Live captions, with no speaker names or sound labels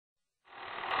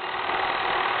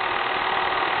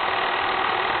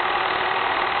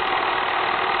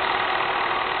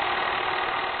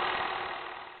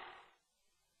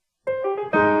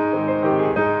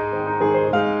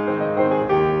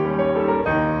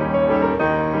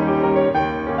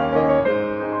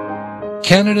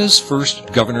Canada's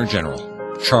first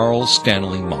Governor-General, Charles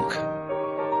Stanley Monck.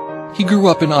 He grew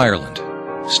up in Ireland,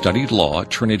 studied law at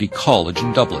Trinity College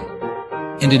in Dublin,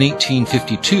 and in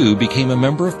 1852 became a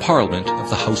Member of Parliament of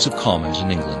the House of Commons in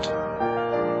England.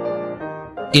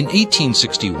 In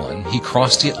 1861, he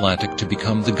crossed the Atlantic to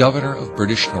become the Governor of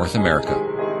British North America.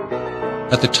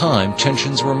 At the time,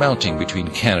 tensions were mounting between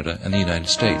Canada and the United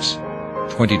States.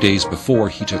 20 days before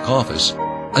he took office,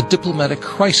 a diplomatic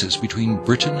crisis between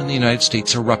Britain and the United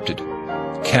States erupted.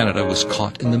 Canada was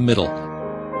caught in the middle.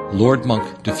 Lord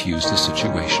Monck diffused the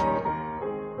situation.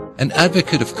 An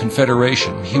advocate of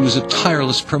Confederation, he was a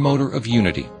tireless promoter of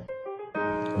unity.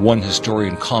 One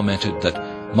historian commented that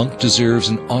Monck deserves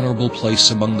an honorable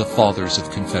place among the fathers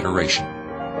of Confederation.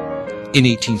 In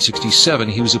 1867,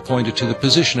 he was appointed to the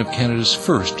position of Canada's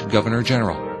first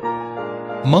Governor-General.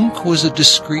 Monck was a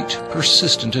discreet,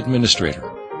 persistent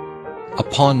administrator.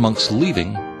 Upon Monck's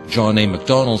leaving, John A.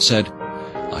 Macdonald said,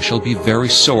 "I shall be very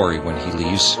sorry when he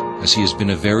leaves, as he has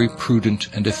been a very prudent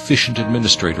and efficient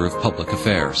administrator of public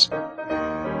affairs."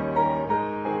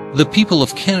 The people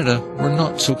of Canada were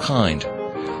not so kind.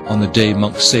 On the day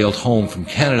Monck sailed home from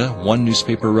Canada, one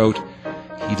newspaper wrote,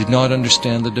 "He did not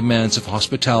understand the demands of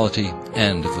hospitality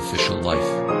and of official life."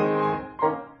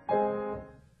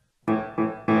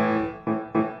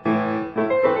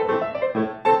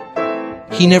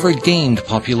 He never gained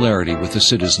popularity with the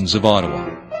citizens of Ottawa.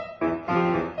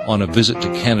 On a visit to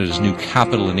Canada's new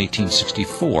capital in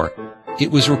 1864,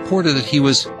 it was reported that he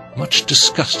was much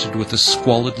disgusted with the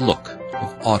squalid look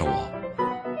of Ottawa.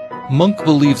 Monck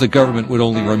believed the government would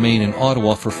only remain in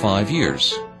Ottawa for 5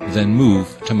 years, then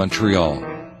move to Montreal.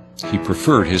 He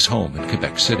preferred his home in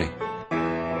Quebec City.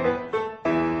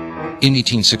 In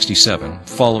 1867,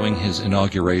 following his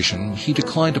inauguration, he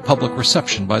declined a public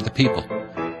reception by the people.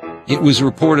 It was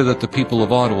reported that the people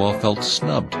of Ottawa felt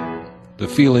snubbed. The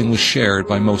feeling was shared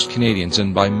by most Canadians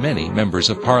and by many members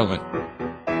of Parliament.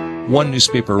 One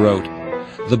newspaper wrote,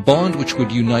 "The bond which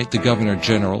would unite the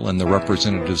Governor-General and the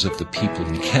representatives of the people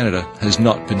in Canada has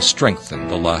not been strengthened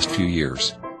the last few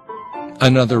years."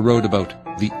 Another wrote about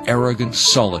the arrogant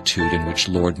solitude in which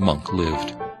Lord Monck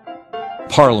lived.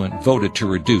 Parliament voted to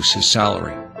reduce his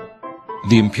salary.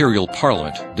 The Imperial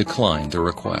Parliament declined the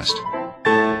request.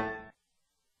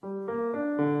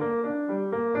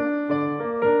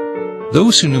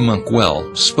 Those who knew Monck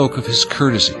well spoke of his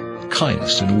courtesy,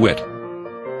 kindness, and wit.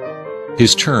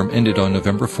 His term ended on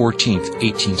November 14,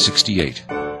 1868.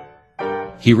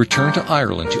 He returned to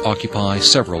Ireland to occupy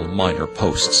several minor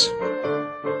posts.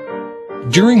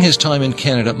 During his time in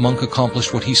Canada, Monck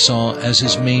accomplished what he saw as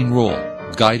his main role,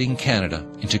 guiding Canada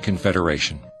into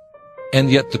Confederation.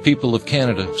 And yet the people of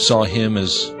Canada saw him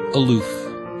as aloof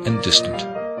and distant.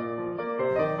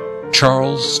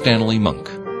 Charles Stanley Monck,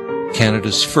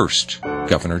 Canada's first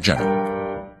Governor-General.